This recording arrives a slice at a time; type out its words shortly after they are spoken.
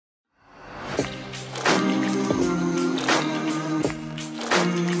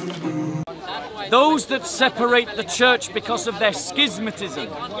Those that separate the church because of their schismatism,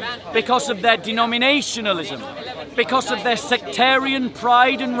 because of their denominationalism, because of their sectarian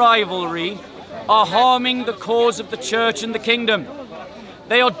pride and rivalry, are harming the cause of the church and the kingdom.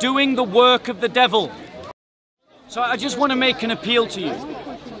 They are doing the work of the devil. So I just want to make an appeal to you.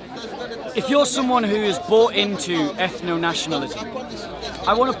 If you're someone who is bought into ethno-nationalism,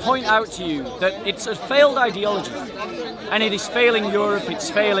 I want to point out to you that it's a failed ideology, and it is failing Europe, it's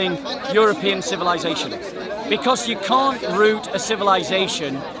failing European civilization. Because you can't root a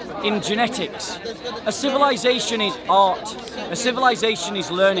civilization in genetics. A civilization is art, a civilization is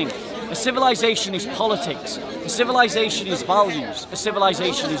learning, a civilization is politics, a civilization is values, a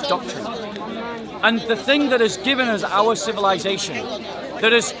civilization is doctrine. And the thing that has given us our civilization,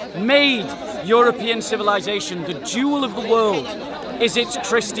 that has made European civilization the jewel of the world, is its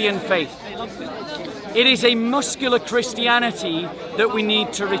Christian faith. It is a muscular Christianity that we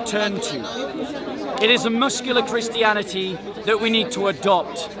need to return to. It is a muscular Christianity that we need to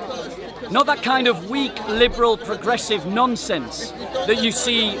adopt. Not that kind of weak, liberal, progressive nonsense that you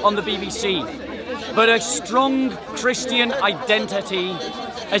see on the BBC, but a strong Christian identity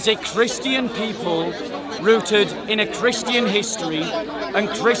as a Christian people rooted in a Christian history and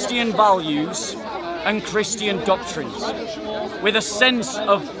Christian values and Christian doctrines, with a sense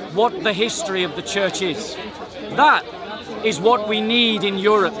of what the history of the church is. That is what we need in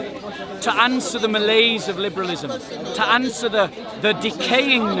Europe to answer the malaise of liberalism, to answer the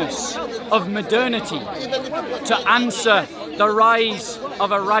decayingness of modernity, to answer the rise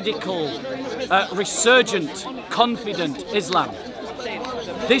of a radical, resurgent, confident Islam.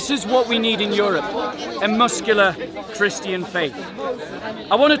 This is what we need in Europe, a muscular Christian faith.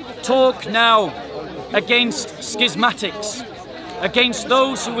 I want to talk now against schismatics, against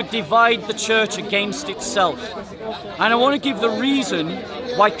those who would divide the church against itself. And I want to give the reason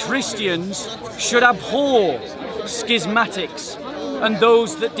why Christians should abhor schismatics and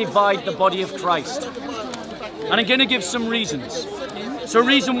those that divide the body of Christ. And I'm going to give some reasons. So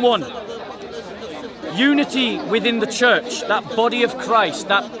reason one, unity within the church, that body of Christ,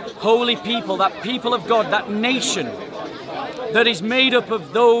 that holy people, that people of God, that nation that is made up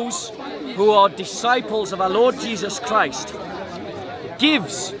of those who are disciples of our Lord Jesus Christ,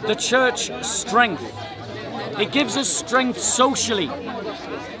 gives the church strength. It gives us strength socially.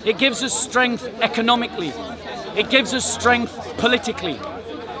 It gives us strength economically. It gives us strength politically.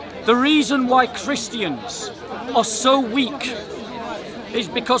 The reason why Christians are so weak is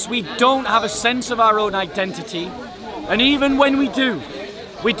because we don't have a sense of our own identity, and even when we do,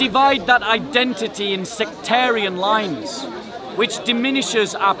 we divide that identity in sectarian lines, which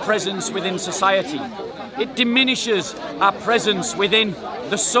diminishes our presence within society. It diminishes our presence within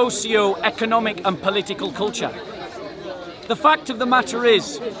the socio-economic and political culture. The fact of the matter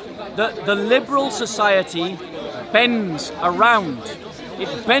is that the liberal society bends around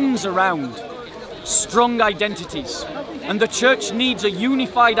strong identities, and the church needs a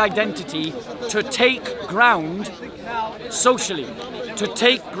unified identity to take ground socially, to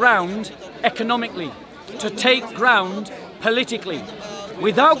take ground economically, to take ground politically.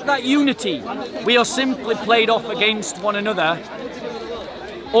 Without that unity, we are simply played off against one another,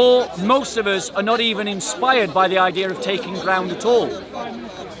 or most of us are not even inspired by the idea of taking ground at all.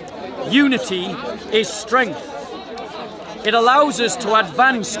 Unity is strength. It allows us to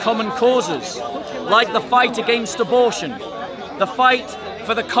advance common causes, like the fight against abortion, the fight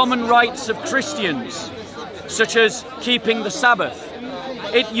for the common rights of Christians, such as keeping the Sabbath.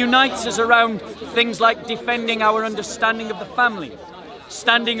 It unites us around things like defending our understanding of the family,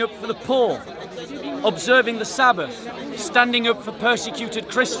 standing up for the poor, observing the Sabbath, standing up for persecuted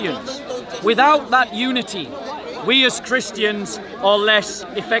Christians. Without that unity, we as Christians are less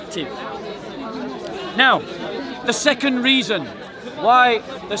effective. Now, the second reason why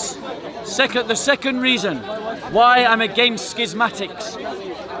I'm against schismatics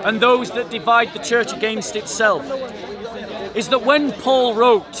and those that divide the church against itself is that when Paul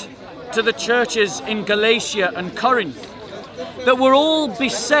wrote to the churches in Galatia and Corinth, that we're all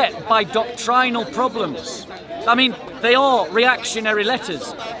beset by doctrinal problems. I mean, they are reactionary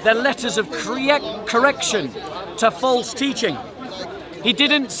letters. They're letters of correction to false teaching. He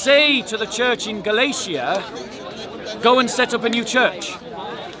didn't say to the church in Galatia, go and set up a new church.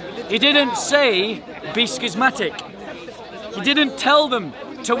 He didn't say, be schismatic. He didn't tell them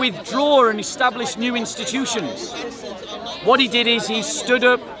to withdraw and establish new institutions. What he did is he stood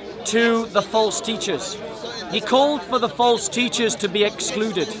up to the false teachers. He called for the false teachers to be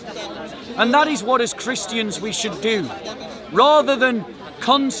excluded. And that is what as Christians we should do. Rather than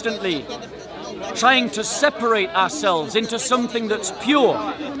constantly trying to separate ourselves into something that's pure,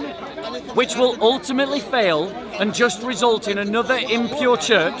 which will ultimately fail and just result in another impure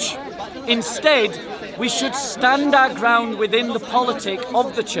church. Instead, we should stand our ground within the politic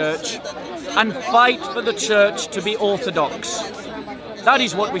of the church and fight for the church to be orthodox. That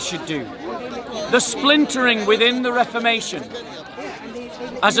is what we should do. The splintering within the Reformation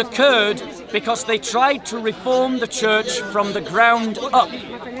has occurred because they tried to reform the church from the ground up,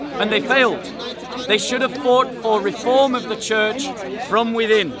 and they failed. They should have fought for reform of the church from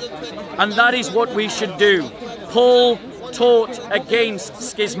within, and that is what we should do. Paul taught against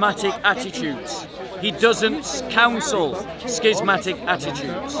schismatic attitudes. He doesn't counsel schismatic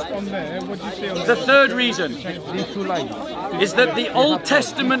attitudes. The third reason is that the Old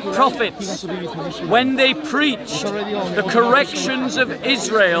Testament prophets, when they preached the corrections of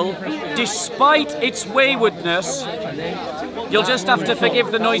Israel, despite its waywardness, you'll just have to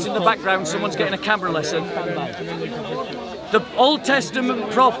forgive the noise in the background, someone's getting a camera lesson. The Old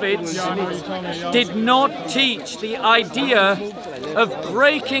Testament prophets did not teach the idea of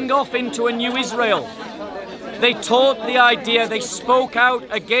breaking off into a new Israel. They taught the idea, they spoke out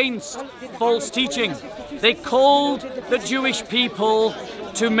against false teaching. They called the Jewish people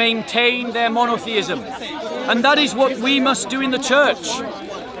to maintain their monotheism. And that is what we must do in the church.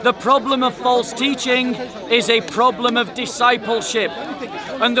 The problem of false teaching is a problem of discipleship,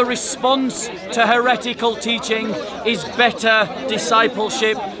 and the response to heretical teaching is better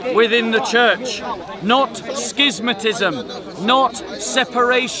discipleship within the church, not schismatism, not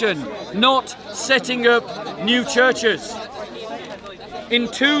separation, not setting up new churches. In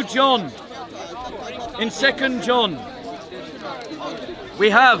 2 John, in 2 John,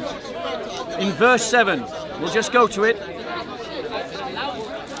 we have in verse 7, we'll just go to it.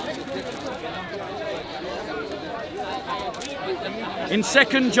 In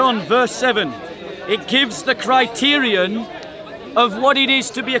 2 John verse 7, it gives the criterion of what it is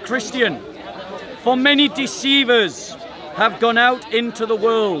to be a Christian. For many deceivers have gone out into the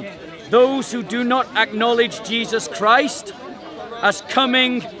world, those who do not acknowledge Jesus Christ as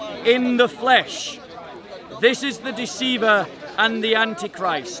coming in the flesh. This is the deceiver and the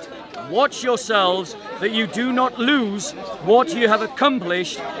Antichrist. Watch yourselves that you do not lose what you have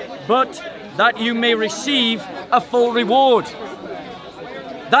accomplished, but that you may receive a full reward.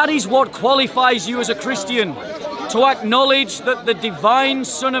 That is what qualifies you as a Christian, to acknowledge that the divine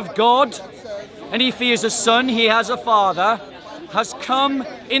Son of God, and if he is a son, he has a father, has come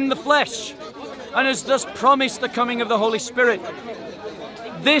in the flesh and has thus promised the coming of the Holy Spirit.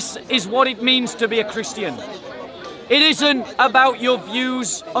 This is what it means to be a Christian. It isn't about your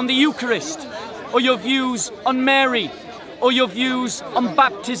views on the Eucharist, or your views on Mary, or your views on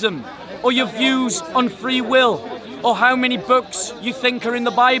baptism, or your views on free will, or how many books you think are in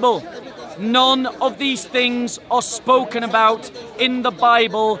the Bible. None of these things are spoken about in the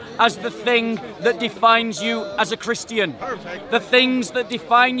Bible as the thing that defines you as a Christian. The things that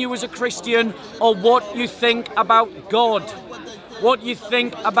define you as a Christian are what you think about God, what you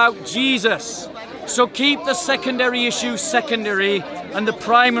think about Jesus. So keep the secondary issues secondary and the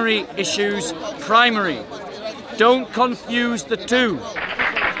primary issues primary. Don't confuse the two.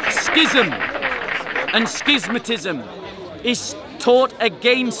 Schism and schismatism is taught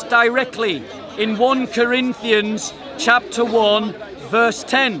against directly in 1 Corinthians chapter 1 verse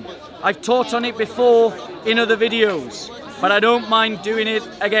 10. I've taught on it before in other videos, but I don't mind doing it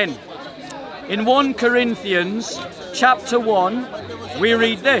again. In 1 Corinthians chapter 1 we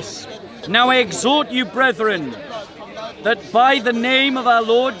read this: Now I exhort you, brethren, that by the name of our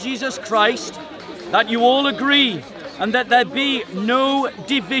Lord Jesus Christ, that you all agree, and that there be no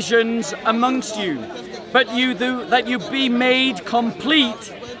divisions amongst you, but that you be made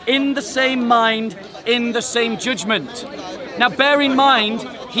complete in the same mind, in the same judgment. Now bear in mind,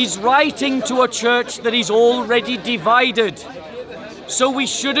 he's writing to a church that is already divided. So we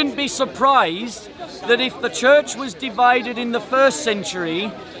shouldn't be surprised that if the church was divided in the 1st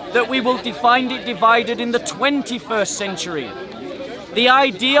century, that we will find it divided in the 21st century. The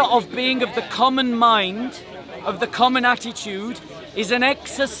idea of being of the common mind, of the common attitude, is an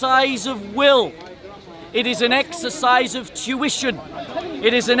exercise of will. It is an exercise of tuition.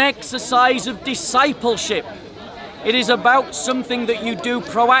 It is an exercise of discipleship. It is about something that you do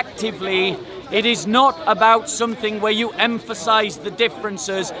proactively. It is not about something where you emphasize the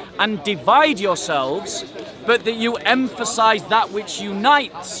differences and divide yourselves, but that you emphasize that which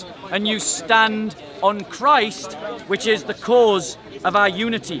unites and you stand on Christ, which is the cause of our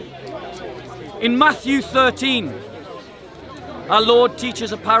unity. In Matthew 13, our Lord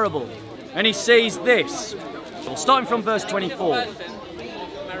teaches a parable, and he says this, starting from verse 24.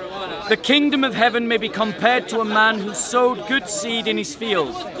 The kingdom of heaven may be compared to a man who sowed good seed in his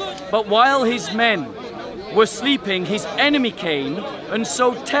field. But while his men were sleeping, his enemy came and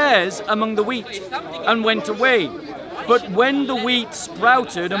sowed tares among the wheat and went away. But when the wheat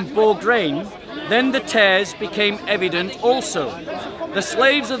sprouted and bore grain, then the tares became evident also. The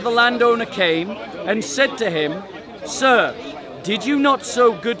slaves of the landowner came and said to him, "Sir, did you not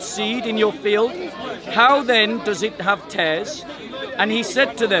sow good seed in your field? How then does it have tares?" And he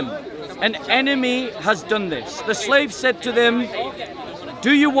said to them, "An enemy has done this." The slaves said to them,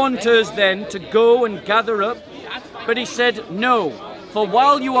 "Do you want us then to go and gather up?" But he said, "No, for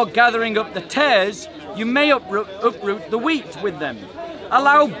while you are gathering up the tares, you may uproot the wheat with them.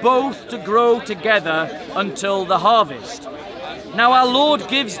 Allow both to grow together until the harvest." Now our Lord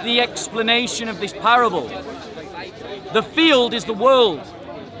gives the explanation of this parable. The field is the world.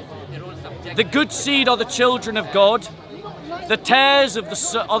 The good seed are the children of God. The tares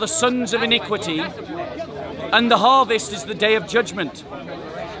are the sons of iniquity. And the harvest is the day of judgment.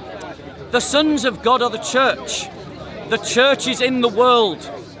 The sons of God are the church. The church is in the world,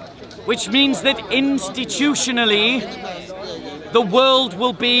 which means that institutionally, the world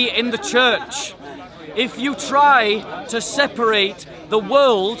will be in the church. If you try to separate the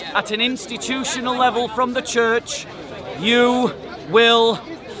world at an institutional level from the church, you will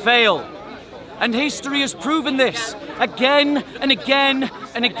fail. And history has proven this again and again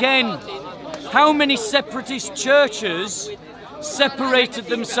and again. How many separatist churches separated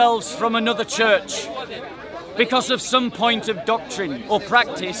themselves from another church because of some point of doctrine or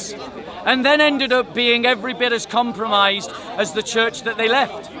practice, and then ended up being every bit as compromised as the church that they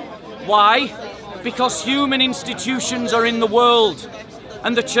left? Why? Because human institutions are in the world,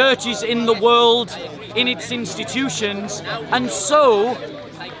 and the church is in the world in its institutions, and so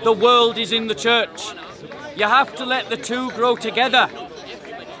the world is in the church. You have to let the two grow together.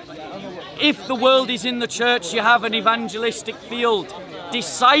 If the world is in the church, you have an evangelistic field.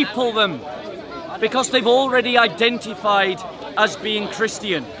 Disciple them, because they've already identified as being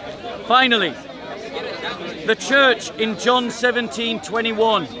Christian. Finally, the church in John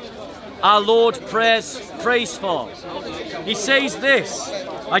 17:21, our Lord prays for. He says this,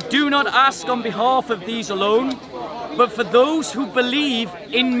 "I do not ask on behalf of these alone, but for those who believe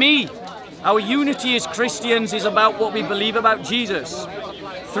in me." Our unity as Christians is about what we believe about Jesus.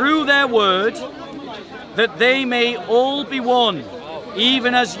 "Through their word, that they may all be one,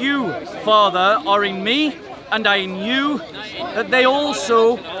 even as you, Father, are in me, and I in you, that they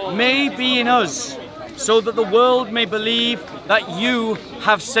also may be in us, so that the world may believe that you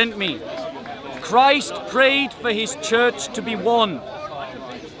have sent me." Christ prayed for his church to be one.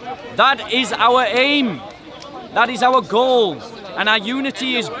 That is our aim. That is our goal. And our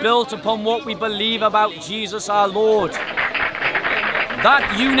unity is built upon what we believe about Jesus our Lord.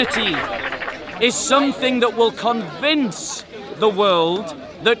 That unity is something that will convince the world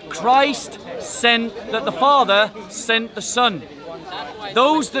that Christ sent, that the Father sent the Son.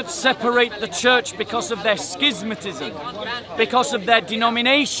 Those that separate the church because of their schismatism, because of their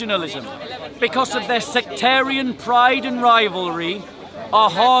denominationalism, because of their sectarian pride and rivalry, are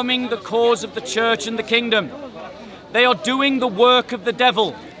harming the cause of the church and the kingdom. They are doing the work of the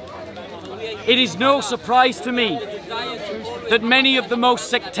devil. It is no surprise to me that many of the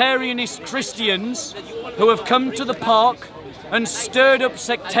most sectarianist Christians who have come to the park and stirred up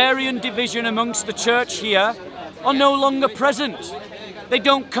sectarian division amongst the church here are no longer present. They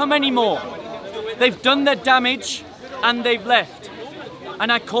don't come anymore. They've done their damage and they've left. And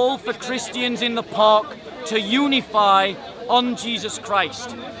I call for Christians in the park to unify on Jesus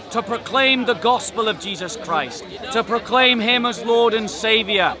Christ, to proclaim the gospel of Jesus Christ, to proclaim him as Lord and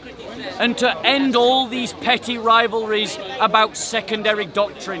Saviour, and to end all these petty rivalries about secondary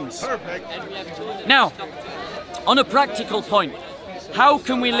doctrines. Now, on a practical point, how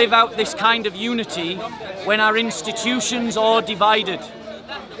can we live out this kind of unity when our institutions are divided?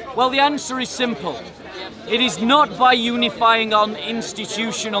 Well, the answer is simple. It is not by unifying on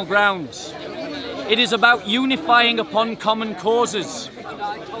institutional grounds. It is about unifying upon common causes.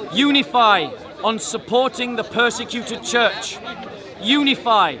 Unify on supporting the persecuted church.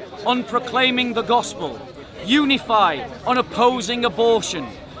 Unify on proclaiming the gospel. Unify on opposing abortion.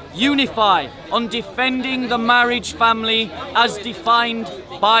 Unify on defending the marriage family as defined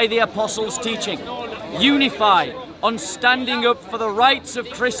by the apostles' teaching. Unify on standing up for the rights of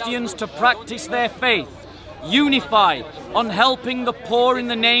Christians to practice their faith. Unify on helping the poor in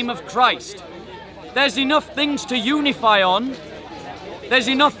the name of Christ. There's enough things to unify on. There's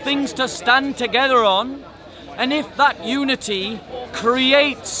enough things to stand together on. And if that unity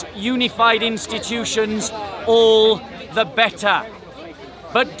creates unified institutions, all the better.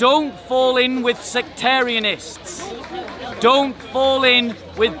 But don't fall in with sectarianists. Don't fall in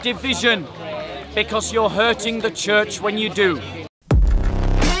with division, because you're hurting the church when you do.